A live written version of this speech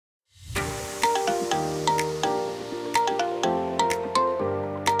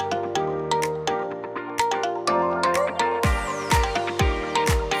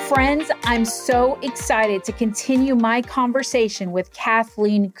Friends, I'm so excited to continue my conversation with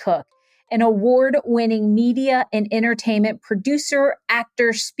Kathleen Cook, an award-winning media and entertainment producer,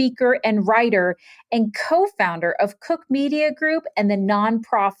 actor, speaker, and writer, and co-founder of Cook Media Group and the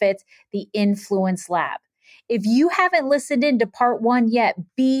nonprofit, The Influence Lab. If you haven't listened in to part 1 yet,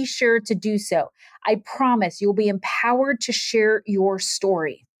 be sure to do so. I promise you'll be empowered to share your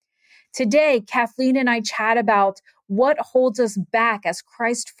story. Today, Kathleen and I chat about what holds us back as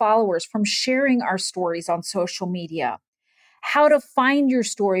Christ followers from sharing our stories on social media, how to find your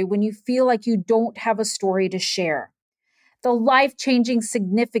story when you feel like you don't have a story to share, the life-changing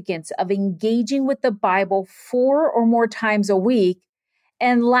significance of engaging with the Bible 4 or more times a week,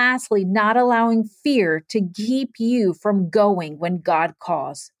 and lastly, not allowing fear to keep you from going when God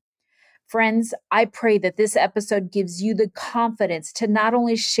calls. Friends, I pray that this episode gives you the confidence to not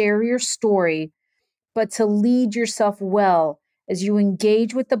only share your story, but to lead yourself well as you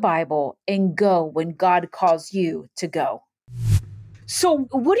engage with the Bible and go when God calls you to go. So,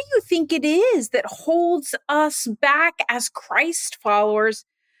 what do you think it is that holds us back as Christ followers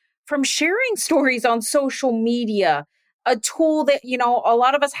from sharing stories on social media? A tool that, a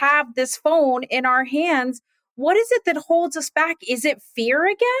lot of us have this phone in our hands. What is it that holds us back? Is it fear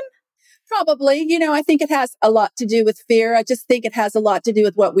again? Probably. I think it has a lot to do with fear. I just think it has a lot to do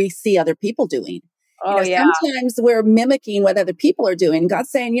with what we see other people doing. Yeah. Sometimes we're mimicking what other people are doing.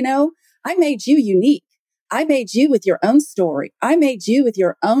 God's saying, I made you unique. I made you with your own story. I made you with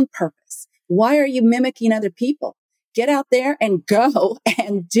your own purpose. Why are you mimicking other people? Get out there and go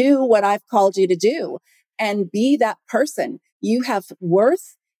and do what I've called you to do and be that person. You have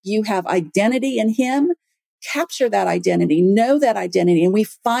worth. You have identity in Him. Capture that identity, know that identity. And we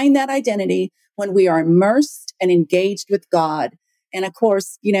find that identity when we are immersed and engaged with God. And of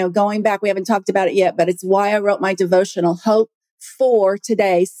course, going back, we haven't talked about it yet, but it's why I wrote my devotional, Hope for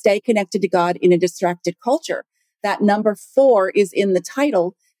Today, Stay Connected to God in a Distracted Culture. That number 4 is in the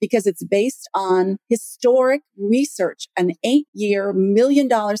title because it's based on historic research, an 8-year, $1 million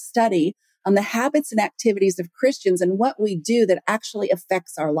study on the habits and activities of Christians and what we do that actually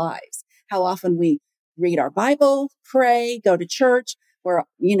affects our lives. How often we read our Bible, pray, go to church. We're,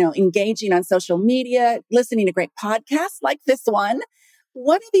 engaging on social media, listening to great podcasts like this one.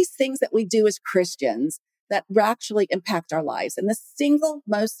 What are these things that we do as Christians that actually impact our lives? And the single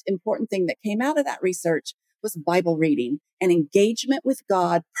most important thing that came out of that research was Bible reading and engagement with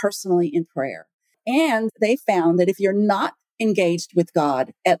God personally in prayer. And they found that if you're not engaged with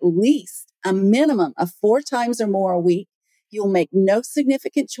God at least a minimum of 4 times or more a week, you'll make no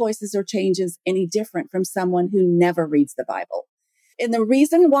significant choices or changes any different from someone who never reads the Bible. And the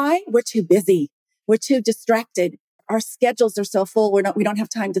reason why? We're too busy. We're too distracted. Our schedules are so full. We don't have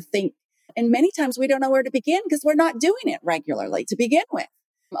time to think. And many times we don't know where to begin because we're not doing it regularly to begin with.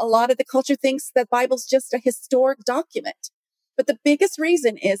 A lot of the culture thinks that Bible's just a historic document. But the biggest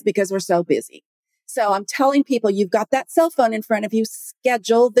reason is because we're so busy. So I'm telling people, you've got that cell phone in front of you.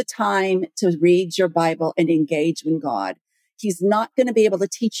 Schedule the time to read your Bible and engage with God. He's not going to be able to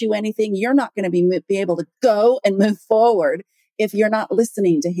teach you anything. You're not going to be able to go and move forward if you're not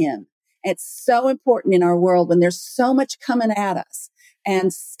listening to Him. It's so important in our world when there's so much coming at us.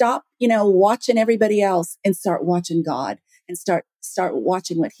 And stop, watching everybody else and start watching God and start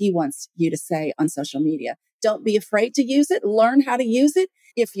watching what He wants you to say on social media. Don't be afraid to use it. Learn how to use it.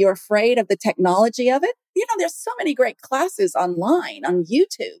 If you're afraid of the technology of it, there's so many great classes online on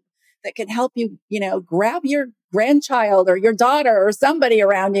YouTube that can help you, grab your grandchild or your daughter or somebody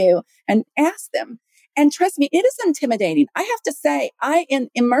around you and ask them. And trust me, it is intimidating. I have to say, I am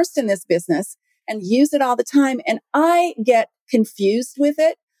immersed in this business and use it all the time. And I get confused with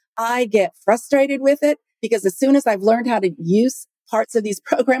it. I get frustrated with it because as soon as I've learned how to use parts of these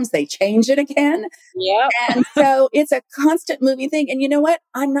programs, they change it again. Yeah. And so it's a constant moving thing. And you know what?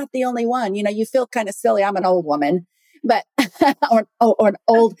 I'm not the only one. You feel kind of silly. I'm an old woman, but, or an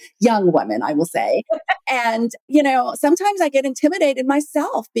old young woman, I will say. And, sometimes I get intimidated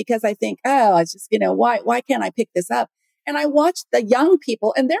myself because I think, it's just, why can't I pick this up? And I watch the young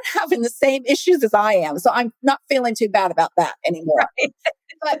people and they're having the same issues as I am. So I'm not feeling too bad about that anymore. Right.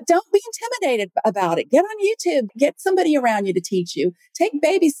 But don't be intimidated about it. Get on YouTube, get somebody around you to teach you, take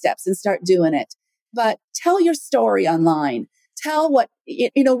baby steps and start doing it. But tell your story online. Tell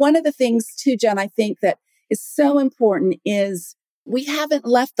one of the things too, Jen, I think that is so important is we haven't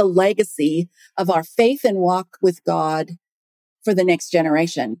left the legacy of our faith and walk with God for the next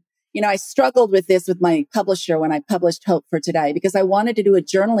generation. I struggled with this with my publisher when I published Hope for Today because I wanted to do a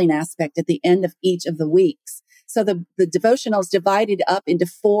journaling aspect at the end of each of the weeks. So the devotional is divided up into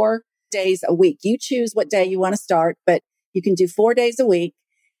 4 days a week. You choose what day you want to start, but you can do 4 days a week.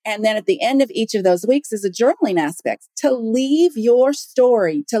 And then at the end of each of those weeks is a journaling aspect to leave your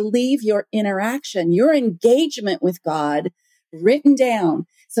story, to leave your interaction, your engagement with God written down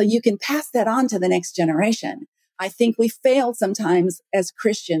so you can pass that on to the next generation. I think we fail sometimes as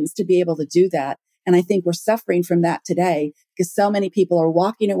Christians to be able to do that. And I think we're suffering from that today because so many people are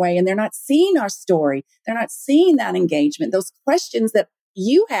walking away and they're not seeing our story. They're not seeing that engagement, those questions that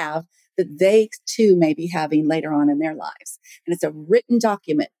you have that they too may be having later on in their lives. And it's a written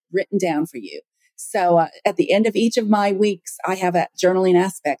document written down for you. So at the end of each of my weeks, I have a journaling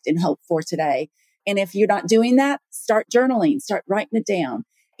aspect in Hope for Today. And if you're not doing that, start journaling, start writing it down.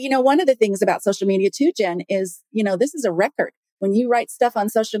 One of the things about social media too, Jen, is, this is a record. When you write stuff on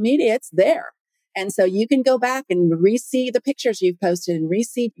social media, it's there. And so you can go back and re-see the pictures you've posted and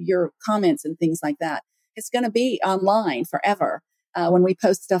re-see your comments and things like that. It's going to be online forever when we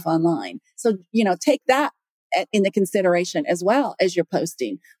post stuff online. So, take that into consideration as well as you're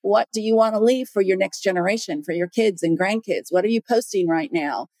posting. What do you want to leave for your next generation, for your kids and grandkids? What are you posting right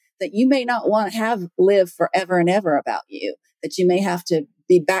now that you may not want to have live forever and ever about you, that you may have to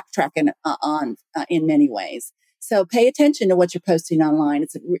be backtracking on in many ways? So pay attention to what you're posting online.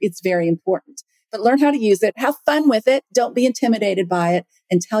 It's very important. But learn how to use it. Have fun with it. Don't be intimidated by it,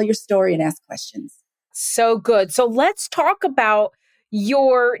 and tell your story and ask questions. So good. So let's talk about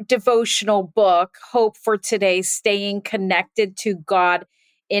your devotional book, Hope for Today, Staying Connected to God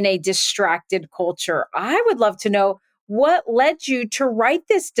in a Distracted Culture. I would love to know what led you to write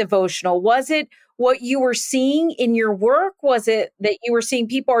this devotional. Was it what you were seeing in your work? Was it that you were seeing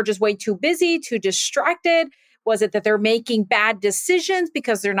people are just way too busy, too distracted? Was it that they're making bad decisions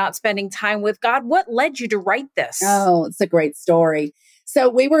because they're not spending time with God? What led you to write this? Oh, it's a great story. So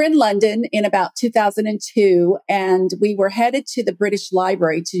we were in London in about 2002, and we were headed to the British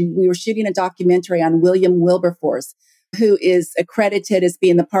Library we were shooting a documentary on William Wilberforce, who is accredited as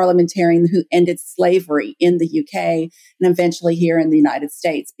being the parliamentarian who ended slavery in the UK and eventually here in the United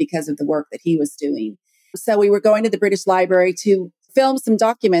States because of the work that he was doing. So we were going to the British Library to film some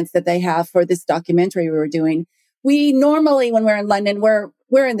documents that they have for this documentary we were doing. We normally, when we're in London,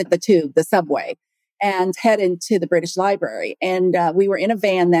 we're in the tube, the subway, and head into the British Library. And we were in a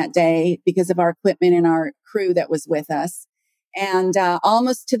van that day because of our equipment and our crew that was with us, and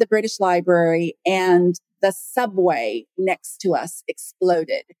almost to the British Library, and the subway next to us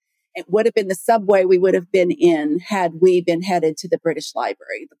exploded. It would have been the subway we would have been in had we been headed to the British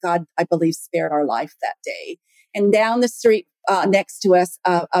Library. God, I believe, spared our life that day. And down the street next to us,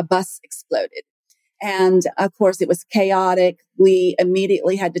 a bus exploded. And of course, it was chaotic. We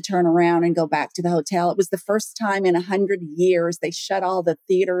immediately had to turn around and go back to the hotel. It was the first time in 100 years they shut all the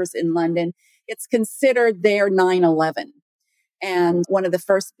theaters in London. It's considered their 9/11 and one of the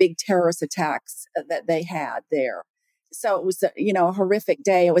first big terrorist attacks that they had there. So it was a horrific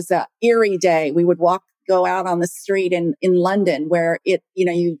day. It was an eerie day. We would go out on the street in London where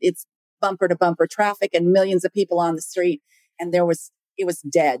it's bumper to bumper traffic and millions of people on the street. And it was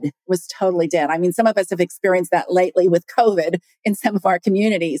dead. It was totally dead. I mean, some of us have experienced that lately with COVID in some of our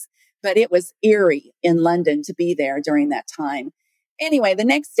communities, but it was eerie in London to be there during that time. Anyway, the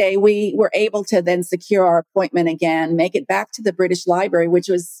next day we were able to then secure our appointment again, make it back to the British Library, which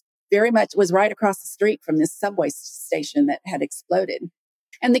was right across the street from this subway station that had exploded.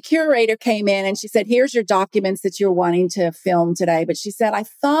 And the curator came in and she said, "Here's your documents that you're wanting to film today." But she said, "I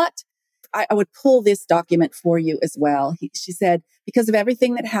thought I would pull this document for you as well." She said, "Because of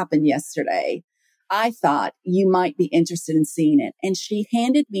everything that happened yesterday, I thought you might be interested in seeing it." And she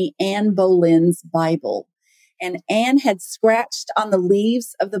handed me Anne Boleyn's Bible. And Anne had scratched on the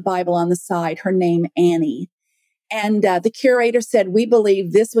leaves of the Bible on the side her name, Annie. And the curator said, "We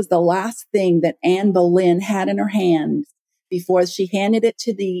believe this was the last thing that Anne Boleyn had in her hand before she handed it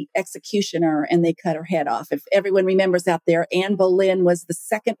to the executioner and they cut her head off." If everyone remembers out there, Anne Boleyn was the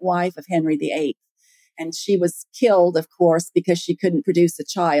second wife of Henry VIII. And she was killed, of course, because she couldn't produce a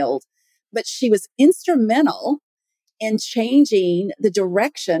child. But she was instrumental in changing the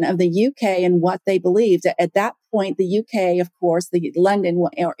direction of the UK and what they believed. At that point, the UK, of course, London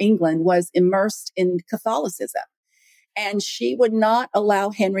or England was immersed in Catholicism. And she would not allow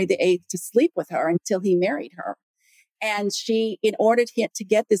Henry VIII to sleep with her until he married her. And in order to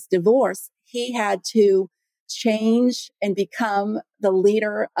get this divorce, he had to change and become the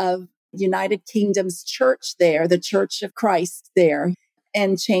leader of United Kingdom's church there, the Church of Christ there,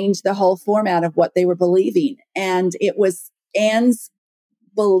 and change the whole format of what they were believing. And it was Anne's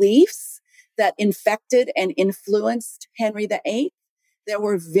beliefs that infected and influenced Henry VIII. There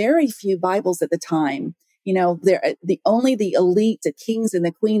were very few Bibles at the time. Only the elite, the kings and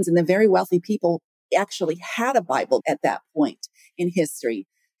the queens and the very wealthy people actually had a Bible at that point in history.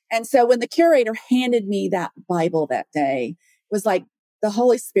 And so when the curator handed me that Bible that day, it was like the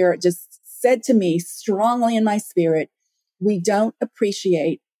Holy Spirit just said to me strongly in my spirit, we don't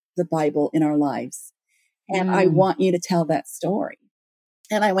appreciate the Bible in our lives. And I want you to tell that story.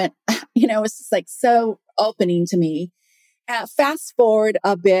 And I went, it's just like so opening to me. Fast forward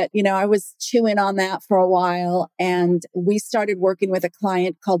a bit, I was chewing on that for a while, and we started working with a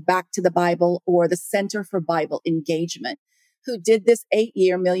client called Back to the Bible, or the Center for Bible Engagement, who did this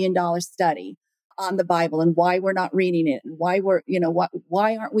 8-year $1 million study on the Bible and why we're not reading it and why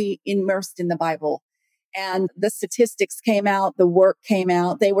why aren't we immersed in the Bible? And the statistics came out, the work came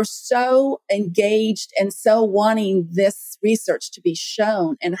out. They were so engaged and so wanting this research to be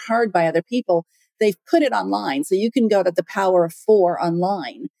shown and heard by other people. They've put it online. So you can go to the Power of Four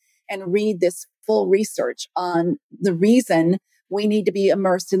online and read this full research on the reason we need to be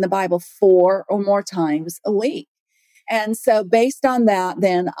immersed in the Bible 4 or more times a week. And so based on that,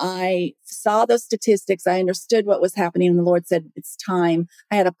 then I saw those statistics. I understood what was happening. And the Lord said, it's time.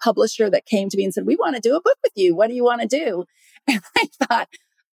 I had a publisher that came to me and said, we want to do a book with you. What do you want to do? And I thought,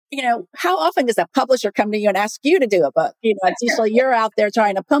 how often does a publisher come to you and ask you to do a book? It's usually you're out there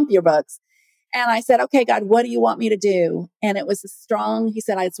trying to pump your books. And I said, okay, God, what do you want me to do? And it was he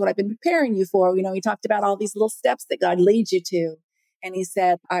said, it's what I've been preparing you for. He talked about all these little steps that God leads you to. And he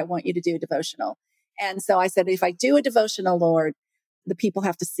said, I want you to do a devotional. And so I said, if I do a devotional, Lord, the people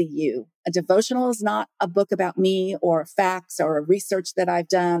have to see you. A devotional is not a book about me or facts or research that I've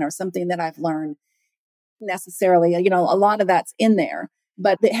done or something that I've learned necessarily. A lot of that's in there,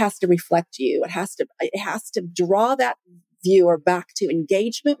 but it has to reflect you. It has to draw that viewer back to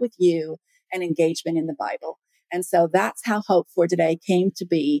engagement with you and engagement in the Bible. And so that's how Hope for Today came to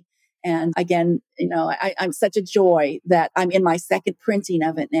be. And again, I'm such a joy that I'm in my second printing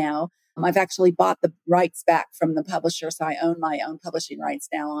of it now. I've actually bought the rights back from the publisher, so I own my own publishing rights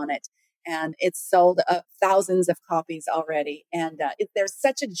now on it. And it's sold thousands of copies already. And there's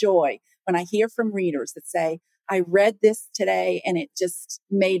such a joy when I hear from readers that say, I read this today and it just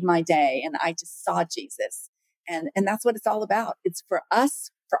made my day and I just saw Jesus. And that's what it's all about. It's for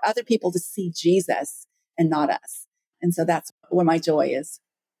us, for other people to see Jesus and not us. And so that's where my joy is.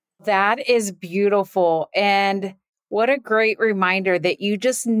 That is beautiful. And what a great reminder that you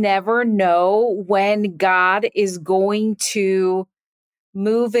just never know when God is going to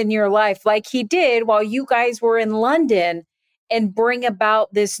move in your life, like he did while you guys were in London, and bring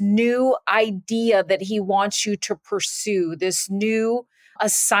about this new idea that he wants you to pursue, this new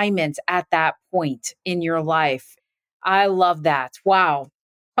assignment at that point in your life. I love that. Wow.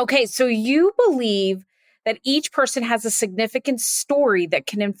 Okay, so you believe that each person has a significant story that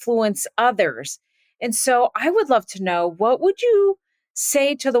can influence others. And so I would love to know, what would you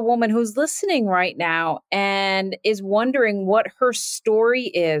say to the woman who's listening right now and is wondering what her story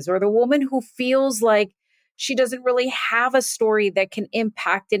is, or the woman who feels like she doesn't really have a story that can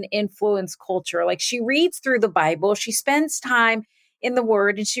impact and influence culture? Like, she reads through the Bible, she spends time in the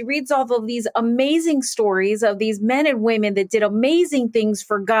Word, and she reads all of these amazing stories of these men and women that did amazing things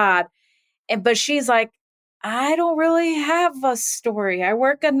for God. But she's like, I don't really have a story. I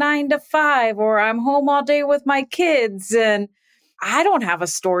work a 9 to 5, or I'm home all day with my kids, and I don't have a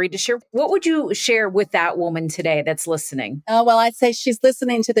story to share. What would you share with that woman today that's listening? Oh, well, I'd say she's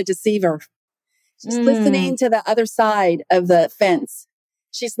listening to the deceiver. She's listening to the other side of the fence.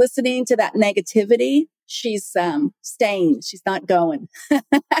 She's listening to that negativity. She's staying. She's not going.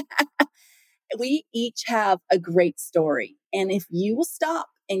 We each have a great story. And if you will stop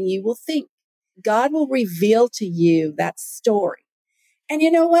and you will think, God will reveal to you that story. And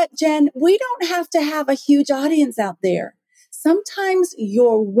you know what, Jen? We don't have to have a huge audience out there. Sometimes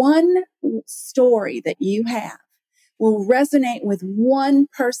your one story that you have will resonate with one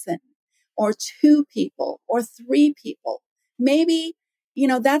person or 2 people or 3 people. Maybe,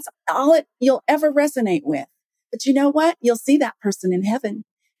 that's all you'll ever resonate with. But you know what? You'll see that person in heaven.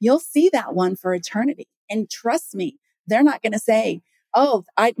 You'll see that one for eternity. And trust me, they're not going to say, oh,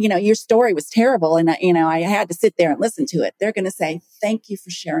 your story was terrible. And I had to sit there and listen to it. They're going to say, thank you for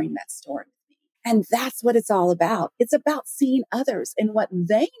sharing that story with me. And that's what it's all about. It's about seeing others and what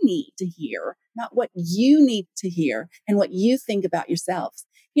they need to hear, not what you need to hear and what you think about yourselves.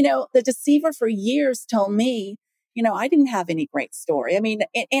 The deceiver for years told me, I didn't have any great story. I mean,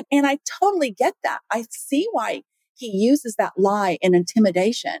 and I totally get that. I see why he uses that lie and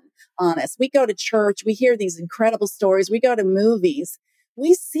intimidation on us. We go to church, we hear these incredible stories. We go to movies,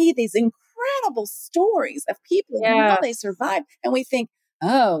 we see these incredible stories of people and how they survive. And we think,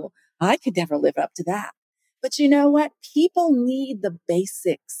 oh, I could never live up to that. But you know what? People need the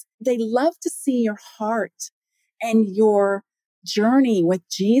basics. They love to see your heart and your journey with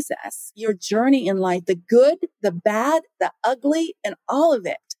Jesus, your journey in life, the good, the bad, the ugly, and all of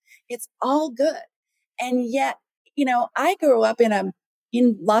it. It's all good. And yet, I grew up in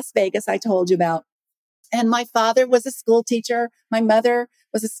Las Vegas, I told you about. And my father was a school teacher. My mother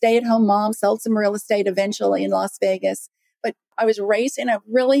was a stay-at-home mom, sold some real estate eventually in Las Vegas. But I was raised in a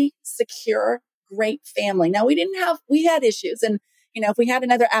really secure, great family. Now, we had issues. And, if we had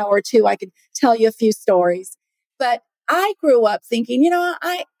another hour or two, I could tell you a few stories. But I grew up thinking,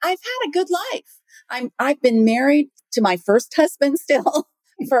 I've had a good life. I've been married to my first husband still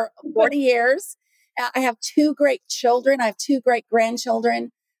for 40 years. I have 2 great children. I have 2 great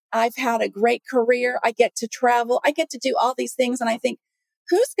grandchildren. I've had a great career. I get to travel. I get to do all these things. And I think,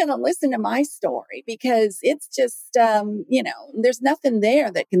 who's going to listen to my story? Because it's just, there's nothing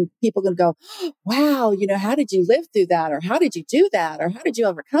there that people can go, wow, how did you live through that? Or how did you do that? Or how did you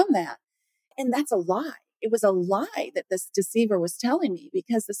overcome that? And that's a lie. It was a lie that this deceiver was telling me,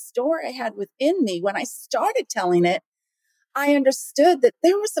 because the story I had within me, when I started telling it, I understood that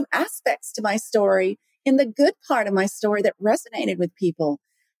there were some aspects to my story, in the good part of my story, that resonated with people.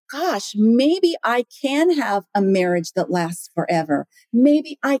 Gosh, maybe I can have a marriage that lasts forever.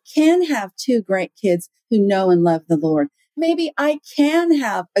 Maybe I can have 2 great kids who know and love the Lord. Maybe I can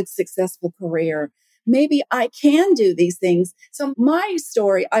have a successful career. Maybe I can do these things. So my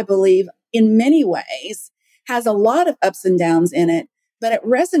story, I believe, in many ways, has a lot of ups and downs in it, but it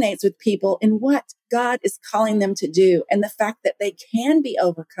resonates with people in what God is calling them to do, and the fact that they can be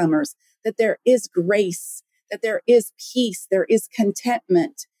overcomers, that there is grace, that there is peace, there is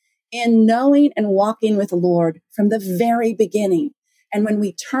contentment in knowing and walking with the Lord from the very beginning. And when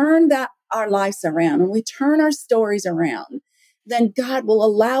we turn our lives around, when we turn our stories around, then God will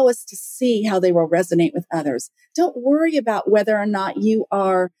allow us to see how they will resonate with others. Don't worry about whether or not you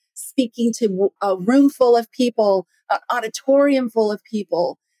are speaking to a room full of people, an auditorium full of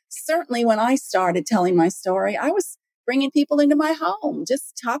people. Certainly when I started telling my story, I was bringing people into my home,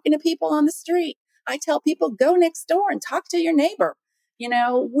 just talking to people on the street. I tell people, go next door and talk to your neighbor.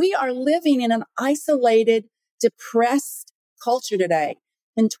 We are living in an isolated, depressed culture today.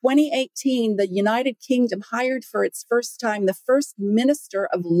 In 2018, the United Kingdom hired for its first time the first minister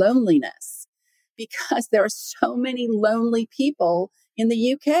of loneliness, because there are so many lonely people in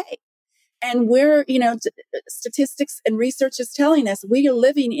the UK. And statistics and research is telling us we are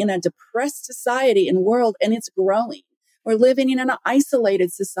living in a depressed society and world, and it's growing. We're living in an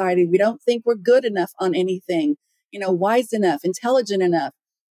isolated society. We don't think we're good enough on anything, wise enough, intelligent enough.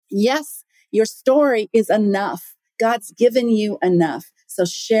 Yes, your story is enough. God's given you enough. So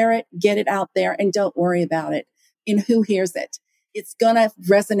share it, get it out there, and don't worry about it in who hears it. It's going to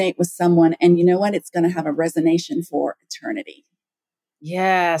resonate with someone. And you know what? It's going to have a resonation for eternity.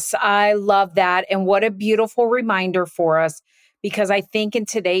 Yes, I love that. And what a beautiful reminder for us, because I think in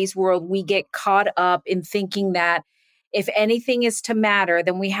today's world, we get caught up in thinking that if anything is to matter,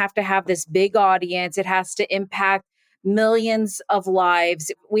 then we have to have this big audience. It has to impact millions of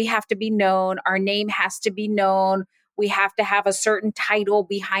lives. We have to be known. Our name has to be known. We have to have a certain title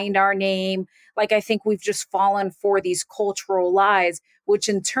behind our name. Like, I think we've just fallen for these cultural lies, which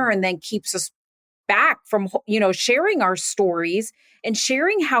in turn then keeps us back from, sharing our stories and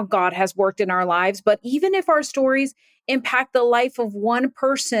sharing how God has worked in our lives. But even if our stories impact the life of one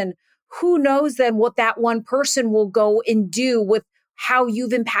person, who knows then what that one person will go and do with how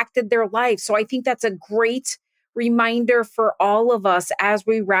you've impacted their life. So I think that's a great reminder for all of us as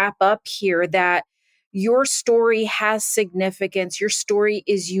we wrap up here, that your story has significance. Your story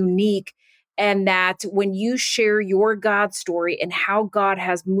is unique. And that when you share your God story and how God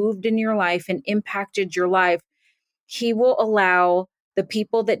has moved in your life and impacted your life, He will allow the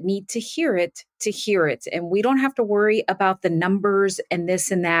people that need to hear it. And we don't have to worry about the numbers and this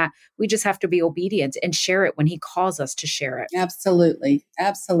and that. We just have to be obedient and share it when He calls us to share it. Absolutely.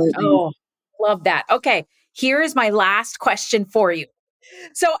 Absolutely. Oh, love that. Okay. Here is my last question for you.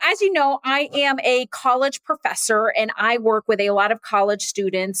 So, as you know, I am a college professor, and I work with a lot of college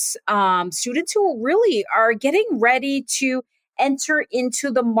students, students who really are getting ready to enter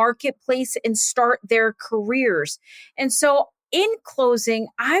into the marketplace and start their careers. And so, in closing,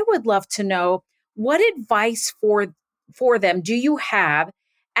 I would love to know, what advice for them do you have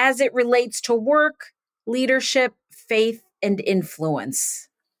as it relates to work, leadership, faith, and influence?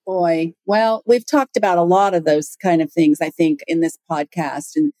 Boy, well, we've talked about a lot of those kind of things, I think, in this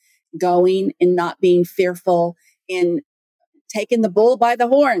podcast, and going and not being fearful, in taking the bull by the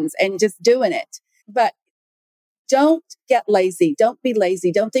horns and just doing it. But don't get lazy. Don't be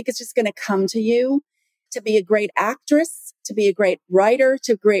lazy. Don't think it's just going to come to you. To be a great actress, to be a great writer,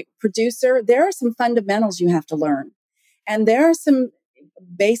 to a great producer, there are some fundamentals you have to learn. And there are some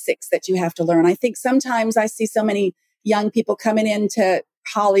basics that you have to learn. I think sometimes I see so many young people coming into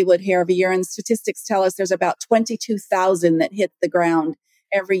Hollywood here every year, and statistics tell us there's about 22,000 that hit the ground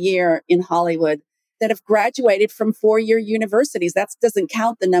every year in Hollywood that have graduated from 4-year universities. That doesn't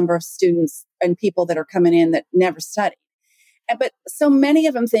count the number of students and people that are coming in that never studied. But so many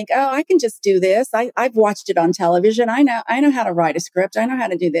of them think, oh, I can just do this. I've watched it on television. I know how to write a script. I know how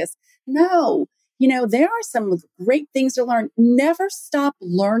to do this. No, there are some great things to learn. Never stop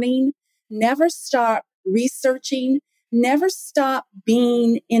learning. Never stop researching. Never stop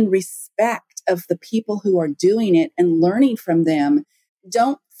being in respect of the people who are doing it and learning from them.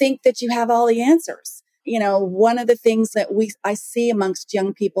 Don't think that you have all the answers. One of the things that I see amongst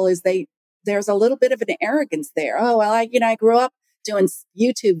young people is there's a little bit of an arrogance there. Oh, well, I grew up doing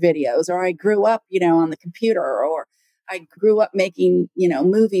YouTube videos, or I grew up, on the computer, or I grew up making,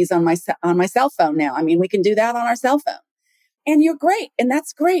 movies on my cell phone now. I mean, we can do that on our cell phone. And you're great. And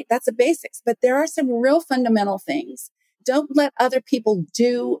that's great. That's the basics. But there are some real fundamental things. Don't let other people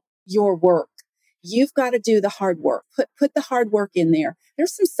do your work. You've got to do the hard work. Put the hard work in there.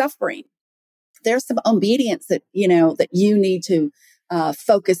 There's some suffering. There's some obedience that you need to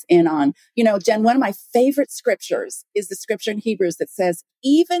focus in on. Jen, one of my favorite scriptures is the scripture in Hebrews that says,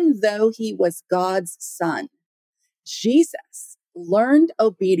 even though he was God's son, Jesus learned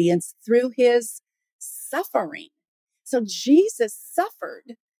obedience through his suffering. So Jesus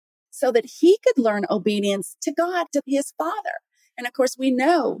suffered so that he could learn obedience to God, to his Father. And of course, we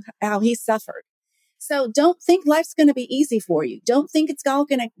know how he suffered. So don't think life's going to be easy for you. Don't think it's all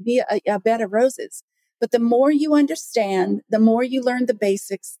going to be a bed of roses. But the more you understand, the more you learn the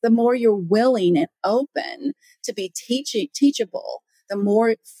basics, the more you're willing and open to be teachable, the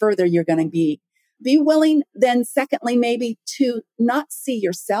more further you're going to be. Be willing then, secondly, maybe to not see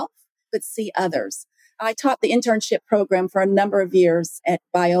yourself, but see others. I taught the internship program for a number of years at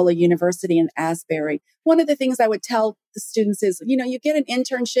Biola University in Asbury. One of the things I would tell the students is, you get an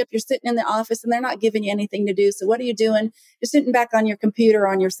internship, you're sitting in the office and they're not giving you anything to do. So what are you doing? You're sitting back on your computer,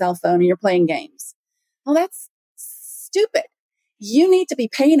 on your cell phone, and you're playing games. Well, that's stupid. You need to be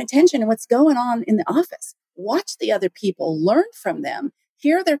paying attention to what's going on in the office. Watch the other people, learn from them,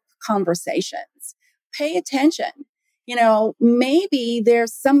 hear their conversations, pay attention. Maybe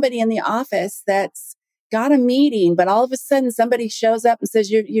there's somebody in the office that's got a meeting, but all of a sudden somebody shows up and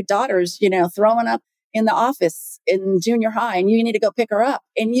says, your daughter's, throwing up in the office in junior high and you need to go pick her up.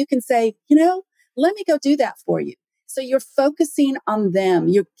 And you can say, let me go do that for you. So you're focusing on them.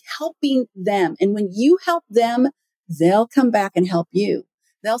 You're helping them. And when you help them, they'll come back and help you.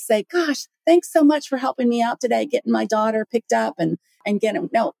 They'll say, gosh, thanks so much for helping me out today, getting my daughter picked up and getting,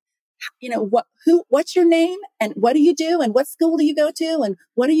 what's your name and what do you do and what school do you go to and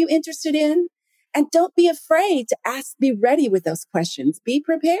what are you interested in? And don't be afraid to be ready with those questions. Be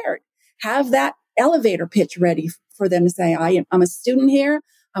prepared. Have that elevator pitch ready for them to say, I'm a student here.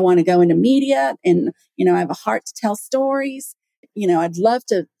 I want to go into media and, I have a heart to tell stories. I'd love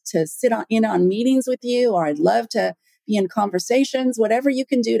to sit on meetings with you, or I'd love to be in conversations, whatever you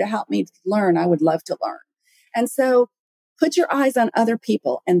can do to help me learn. I would love to learn. And so put your eyes on other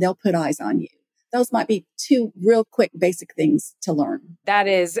people and they'll put eyes on you. Those might be two real quick basic things to learn. That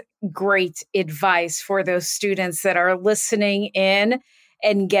is great advice for those students that are listening in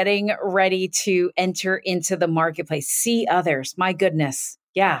and getting ready to enter into the marketplace. See others. My goodness.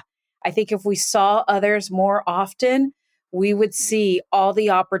 Yeah. I think if we saw others more often, we would see all the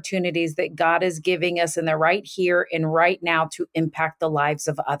opportunities that God is giving us in the right here and right now to impact the lives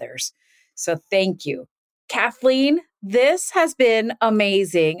of others. So thank you. Kathleen, this has been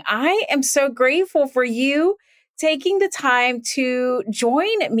amazing. I am so grateful for you taking the time to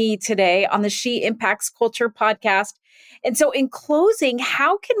join me today on the She Impacts Culture podcast. And so in closing,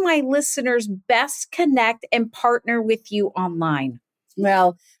 how can my listeners best connect and partner with you online?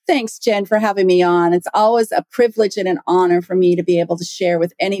 Well, thanks, Jen, for having me on. It's always a privilege and an honor for me to be able to share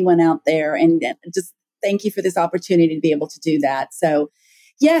with anyone out there. And just thank you for this opportunity to be able to do that. So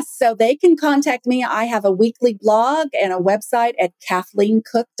yes, so they can contact me. I have a weekly blog and a website at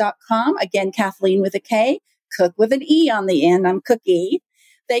KathleenCook.com. Again, Kathleen with a K, Cook with an E on the end. I'm Cookie.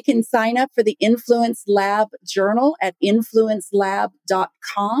 They can sign up for the Influence Lab Journal at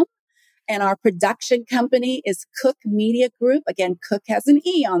influencelab.com. And our production company is Cook Media Group. Again, Cook has an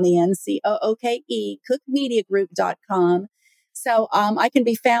E on the end, COOKE, cookmediagroup.com. So I can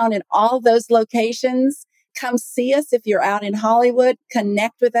be found in all those locations. Come see us if you're out in Hollywood.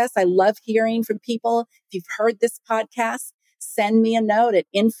 Connect with us. I love hearing from people. If you've heard this podcast, send me a note at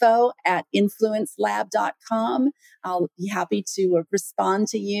info@influencelab.com. I'll be happy to respond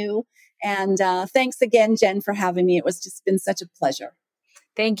to you. And thanks again, Jen, for having me. It was just been such a pleasure.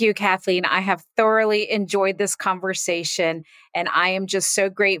 Thank you, Kathleen. I have thoroughly enjoyed this conversation, and I am just so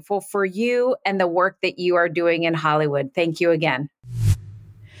grateful for you and the work that you are doing in Hollywood. Thank you again.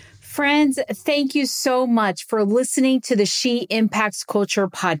 Friends, thank you so much for listening to the She Impacts Culture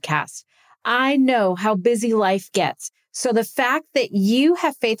podcast. I know how busy life gets, so the fact that you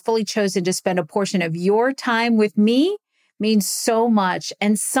have faithfully chosen to spend a portion of your time with me means so much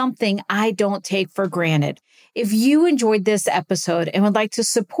and something I don't take for granted. If you enjoyed this episode and would like to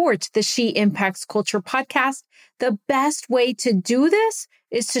support the She Impacts Culture podcast, the best way to do this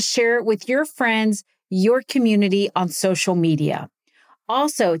is to share it with your friends, your community on social media.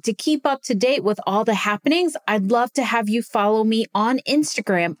 Also, to keep up to date with all the happenings, I'd love to have you follow me on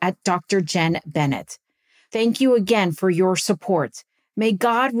Instagram at Dr. Jen Bennett. Thank you again for your support. May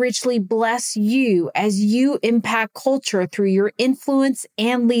God richly bless you as you impact culture through your influence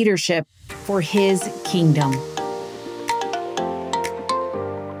and leadership for His kingdom.